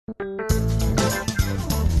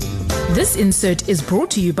This insert is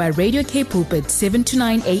brought to you by Radio K Pulpit 7 to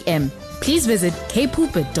 9 a.m. Please visit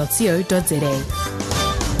kpulpit.co.za.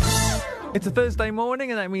 It's a Thursday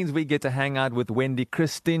morning, and that means we get to hang out with Wendy.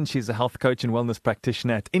 Christien, she's a health coach and wellness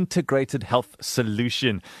practitioner at Integrated Health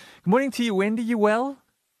Solution. Good morning to you, Wendy. You well?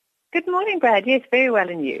 Good morning, Brad. Yes, very well,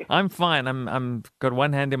 and you? I'm fine. I'm got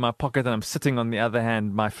one hand in my pocket and I'm sitting on the other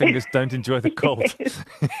hand. My fingers don't enjoy the cold.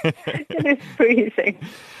 It is freezing.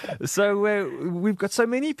 So we've got so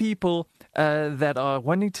many people that are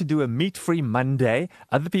wanting to do a meat-free Monday.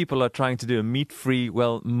 Other people are trying to do a meat-free,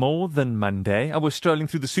 more than Monday. I was strolling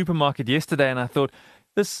through the supermarket yesterday and I thought,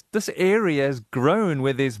 This area has grown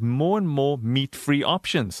where there's more and more meat-free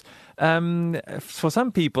options. For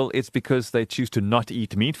some people, it's because they choose to not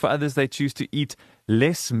eat meat. For others, they choose to eat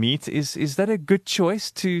less meat. Is that a good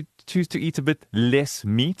choice to choose to eat a bit less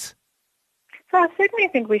meat? So I certainly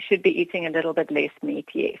think we should be eating a little bit less meat,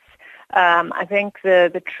 yes. I think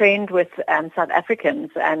the trend with South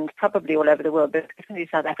Africans, and probably all over the world, but definitely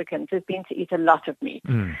South Africans, has been to eat a lot of meat.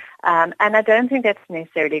 And I don't think that's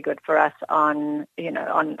necessarily good for us on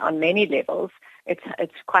many levels.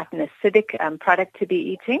 It's quite an acidic product to be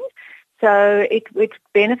eating. So it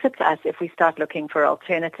benefits us if we start looking for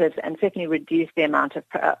alternatives and certainly reduce the amount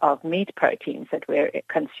of meat proteins that we're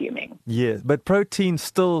consuming. Yes, but protein's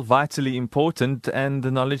still vitally important, and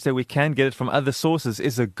the knowledge that we can get it from other sources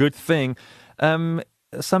is a good thing.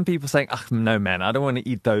 Some people saying, no, man, I don't want to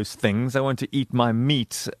eat those things. I want to eat my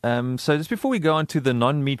meat. So just before we go on to the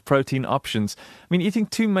non-meat protein options, I mean, eating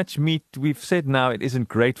too much meat, we've said now it isn't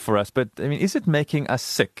great for us. But, I mean, is it making us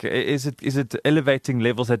sick? Is it elevating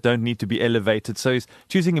levels that don't need to be elevated? So is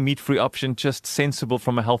choosing a meat-free option just sensible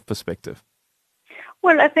from a health perspective?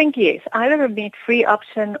 Well, I think yes. Either a meat-free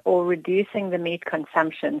option or reducing the meat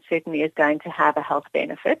consumption certainly is going to have a health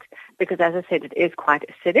benefit because, as I said, it is quite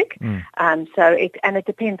acidic. It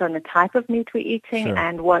depends on the type of meat we're eating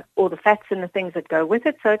and what all the fats and the things that go with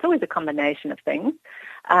it. So it's always a combination of things.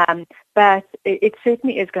 But it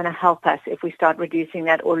certainly is going to help us if we start reducing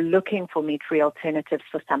that or looking for meat-free alternatives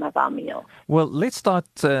for some of our meals. Well, let's start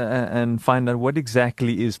and find out what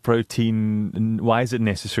exactly is protein and why is it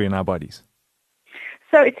necessary in our bodies?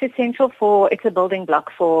 So it's essential it's a building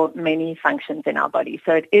block for many functions in our body.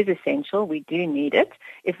 So it is essential. We do need it.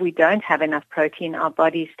 If we don't have enough protein, our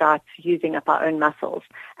body starts using up our own muscles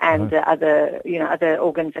and other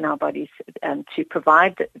organs in our bodies to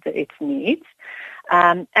provide its needs.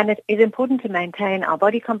 And it is important to maintain our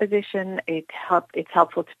body composition. It's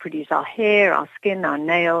helpful to produce our hair, our skin, our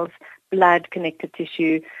nails, blood, connective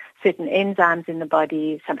tissue, certain enzymes in the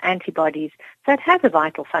body, some antibodies. So it has a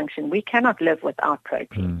vital function. We cannot live without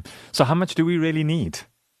protein. So how much do we really need?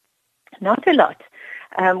 Not a lot.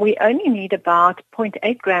 We only need about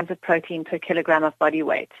 0.8 grams of protein per kilogram of body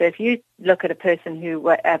weight. So if you look at a person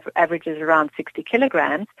who averages around 60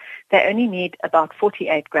 kilograms, they only need about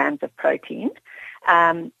 48 grams of protein.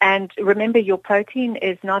 And remember, your protein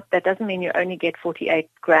that doesn't mean you only get 48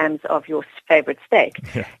 grams of your favorite steak.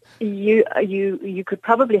 Yeah. You could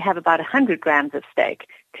probably have about 100 grams of steak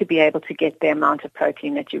to be able to get the amount of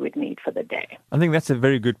protein that you would need for the day. I think that's a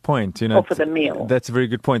very good point. Or for the meal. That's a very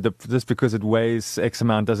good point. Just because it weighs X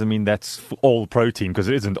amount doesn't mean that's all protein, because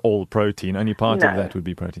it isn't all protein. Only part of that would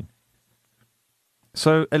be protein.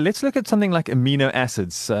 So let's look at something like amino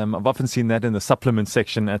acids. I've often seen that in the supplement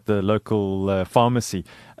section at the local pharmacy.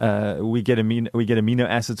 We get amino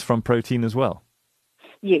acids from protein as well.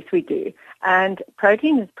 Yes, we do. And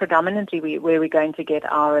protein is predominantly where we're going to get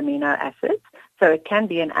our amino acids. So it can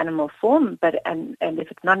be in animal form, and if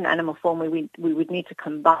it's not an animal form, we would need to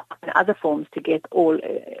combine other forms to get all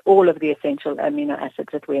of the essential amino acids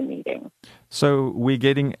that we're needing. So we're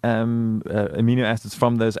getting amino acids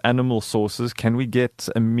from those animal sources. Can we get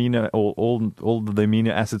all the amino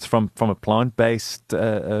acids from a plant-based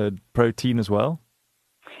protein as well?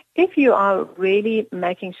 If you are really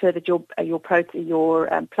making sure that your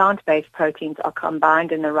plant-based proteins are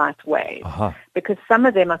combined in the right way, because some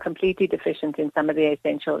of them are completely deficient in some of the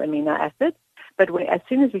essential amino acids, but as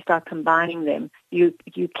soon as we start combining them, you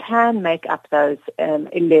can make up those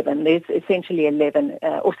 11. There's essentially 9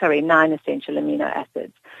 essential amino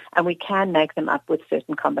acids, and we can make them up with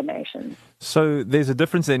certain combinations. So there's a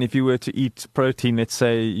difference then if you were to eat protein. Let's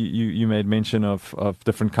say you made mention of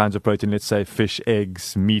different kinds of protein. Let's say fish,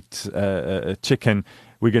 eggs, meat, chicken.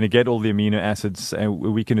 We're going to get all the amino acids, and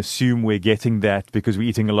we can assume we're getting that because we're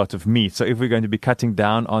eating a lot of meat. So if we're going to be cutting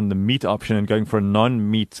down on the meat option and going for a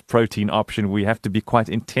non-meat protein option, we have to be quite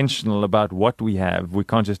intentional about what we have. We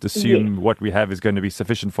can't just assume what we have is going to be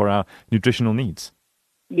sufficient for our nutritional needs.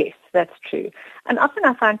 Yes, That's true. And often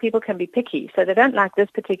I find people can be picky, so they don't like this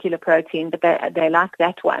particular protein, but they like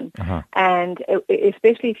that one. Uh-huh. And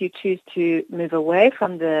especially if you choose to move away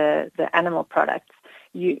from the animal products,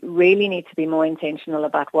 you really need to be more intentional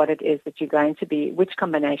about what it is that you're going to be, which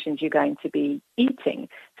combinations you're going to be eating,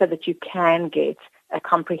 so that you can get a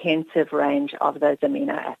comprehensive range of those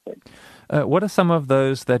amino acids. What are some of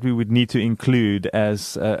those that we would need to include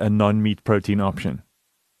as a non-meat protein option?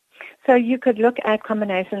 So you could look at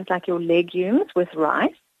combinations like your legumes with rice.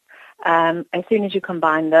 As soon as you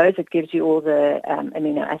combine those, it gives you all the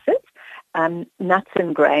amino acids. Nuts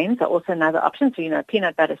and grains are also another option. So,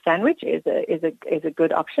 peanut butter sandwich is a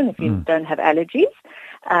good option if you don't have allergies.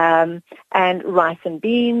 And rice and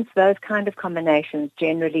beans, those kind of combinations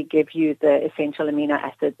generally give you the essential amino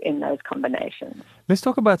acids in those combinations. Let's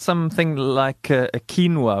talk about something like a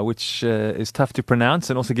quinoa, which is tough to pronounce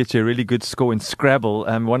and also gets you a really good score in Scrabble.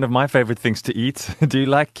 One of my favorite things to eat. Do you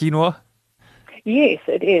like quinoa? Yes,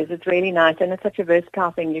 it is. It's really nice, and it's such a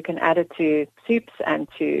versatile thing. You can add it to soups and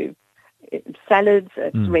to salads.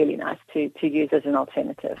 It's really nice to use as an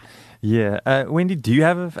alternative. Yeah. Wendy, do you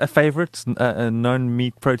have a favorite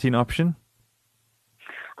non-meat protein option?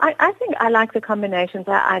 I think I like the combinations.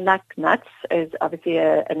 I like nuts is obviously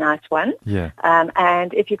a nice one. Yeah.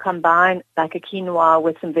 And if you combine like a quinoa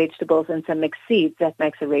with some vegetables and some mixed seeds, that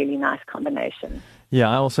makes a really nice combination. Yeah,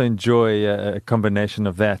 I also enjoy a combination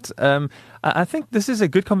of that. I think this is a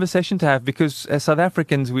good conversation to have because as South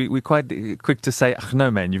Africans, we're quite quick to say, no,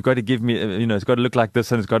 man, you've got to give me, it's got to look like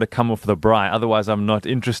this and it's got to come off the braai. Otherwise, I'm not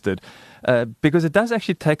interested. Because it does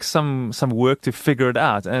actually take some work to figure it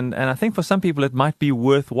out. And I think for some people, it might be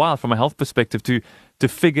worthwhile from a health perspective to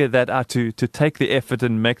figure that out, to take the effort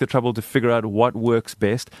and make the trouble to figure out what works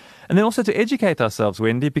best. And then also to educate ourselves,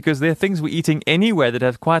 Wendy, because there are things we're eating anyway that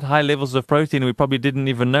have quite high levels of protein and we probably didn't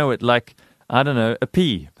even know it, like, I don't know, a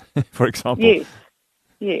pea, for example.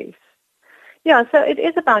 Yes. Yeah, so it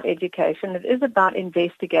is about education. It is about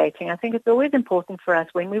investigating. I think it's always important for us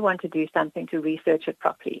when we want to do something to research it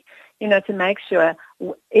properly, to make sure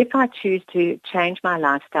if I choose to change my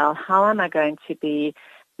lifestyle, how am I going to be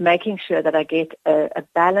making sure that I get a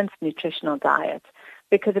balanced nutritional diet?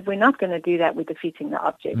 Because if we're not going to do that, we're defeating the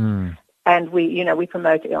object. And we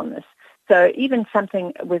promote illness. So even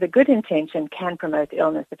something with a good intention can promote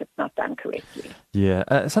illness if it's not done correctly.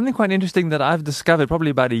 Yeah. Something quite interesting that I've discovered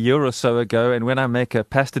probably about a year or so ago, and when I make a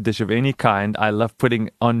pasta dish of any kind, I love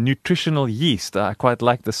putting on nutritional yeast. I quite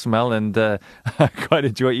like the smell and I quite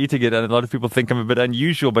enjoy eating it. And a lot of people think I'm a bit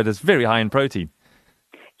unusual, but it's very high in protein.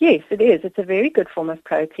 Yes, it is. It's a very good form of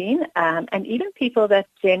protein. And even people that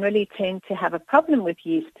generally tend to have a problem with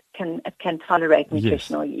yeast can tolerate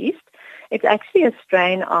nutritional yeast. It's actually a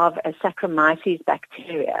strain of a Saccharomyces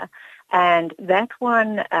bacteria, and that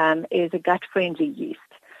one is a gut-friendly yeast.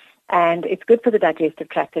 And it's good for the digestive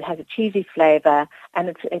tract. It has a cheesy flavor,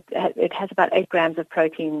 and it has about 8 grams of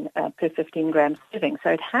protein per 15 grams serving.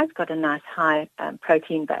 So it has got a nice high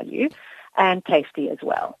protein value. And tasty as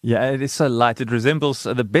well. Yeah, it is so light. It resembles,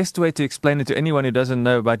 the best way to explain it to anyone who doesn't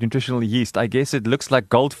know about nutritional yeast, I guess it looks like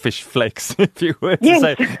goldfish flakes, if you were to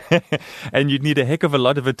say. And you'd need a heck of a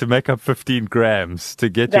lot of it to make up 15 grams to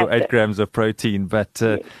get your 8 grams of protein. But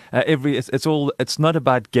it's not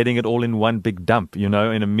about getting it all in one big dump, in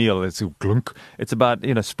a meal. It's glunk. It's about,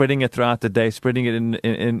 spreading it throughout the day, spreading it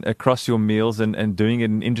in across your meals and doing it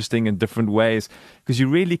in interesting and different ways. Because you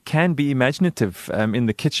really can be imaginative in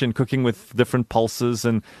the kitchen, cooking with different pulses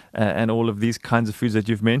and all of these kinds of foods that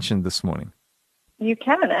you've mentioned this morning. You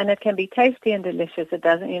can, and it can be tasty and delicious. It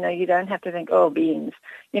doesn't, you don't have to think, beans.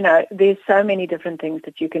 There's so many different things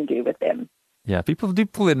that you can do with them. Yeah, people do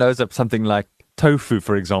pull their nose up something like tofu,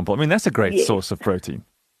 for example. I mean, that's a great source of protein.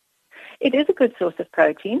 It is a good source of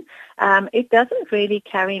protein. It doesn't really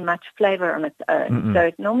carry much flavor on its own, so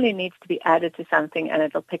it normally needs to be added to something and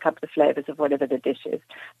it'll pick up the flavors of whatever the dish is.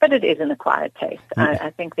 But it is an acquired taste.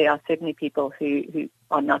 I think there are certainly people who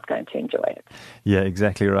are not going to enjoy it. Yeah,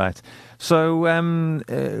 exactly right. So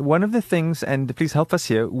one of the things, and please help us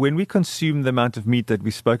here, when we consume the amount of meat that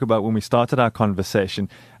we spoke about when we started our conversation,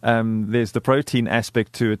 there's the protein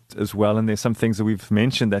aspect to it as well, and there's some things that we've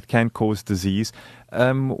mentioned that can cause disease.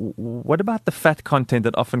 What about the fat content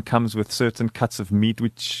that often comes with certain cuts of meat,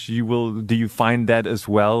 do you find that as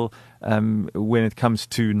well when it comes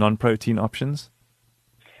to non-protein options?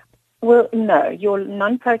 Well, no. Your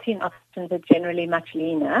non-protein options are generally much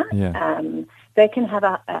leaner. Yeah. They can have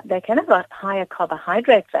a higher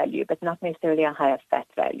carbohydrate value, but not necessarily a higher fat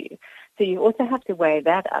value. So you also have to weigh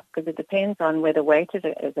that up because it depends on whether weight is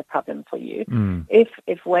a problem for you.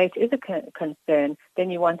 If weight is a concern,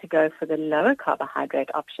 then you want to go for the lower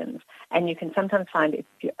carbohydrate options. And you can sometimes find if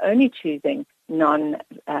you're only choosing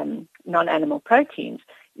non-animal proteins,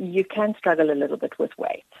 you can struggle a little bit with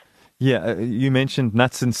weight. Yeah, you mentioned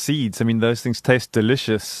nuts and seeds. I mean, those things taste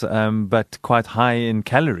delicious, but quite high in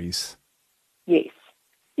calories.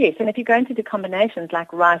 Yes, and if you're going to do combinations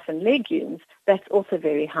like rice and legumes, that's also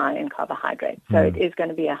very high in carbohydrates. So it is going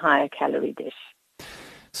to be a higher calorie dish.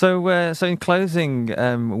 So in closing,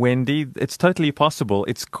 Wendy, it's totally possible.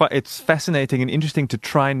 It's fascinating and interesting to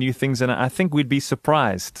try new things, and I think we'd be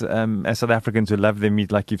surprised as South Africans who love their meat,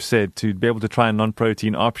 like you've said, to be able to try a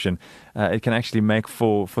non-protein option. It can actually make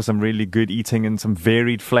for some really good eating and some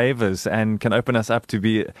varied flavors, and can open us up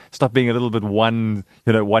to stop being a little bit one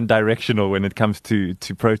directional when it comes to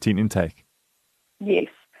protein intake. Yes,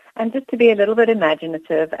 and just to be a little bit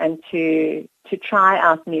imaginative and to try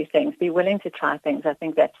out new things, be willing to try things. I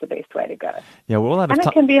think that's the best way to go. Yeah, we're all out of time. And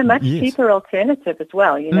it can be a much cheaper alternative as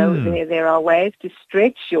well. You know, there are ways to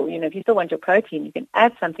stretch if you still want your protein, you can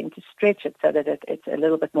add something to stretch it so that it's a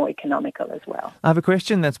little bit more economical as well. I have a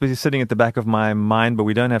question that's been sitting at the back of my mind, but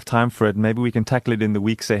we don't have time for it. Maybe we can tackle it in the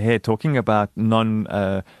weeks ahead, talking about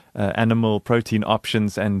animal protein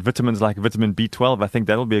options and vitamins like vitamin B12. I think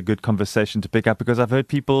that'll be a good conversation to pick up, because I've heard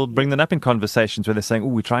people bring that up in conversations where they're saying,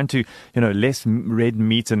 we're trying to, less red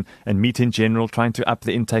meat and meat in general, trying to up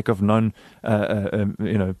the intake of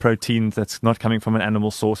protein that's not coming from an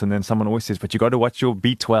animal source. And then someone always says, but you got to watch your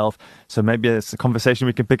B12. So maybe it's a conversation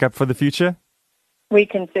we can pick up for the future. We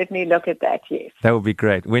can certainly look at that, yes. That would be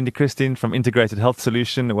great. Wendy Christien from Integrated Health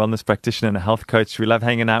Solution, a wellness practitioner and a health coach. We love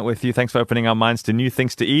hanging out with you. Thanks for opening our minds to new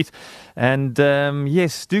things to eat. And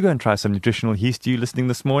yes, do go and try some nutritional yeast. You listening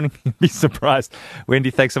this morning? You'd be surprised.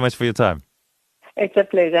 Wendy, thanks so much for your time. It's a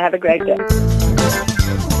pleasure. Have a great day.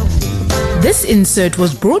 This insert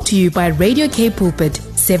was brought to you by Radio K Pulpit,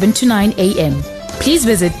 7 to 9 a.m. Please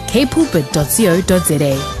visit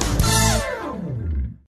kpulpit.co.za.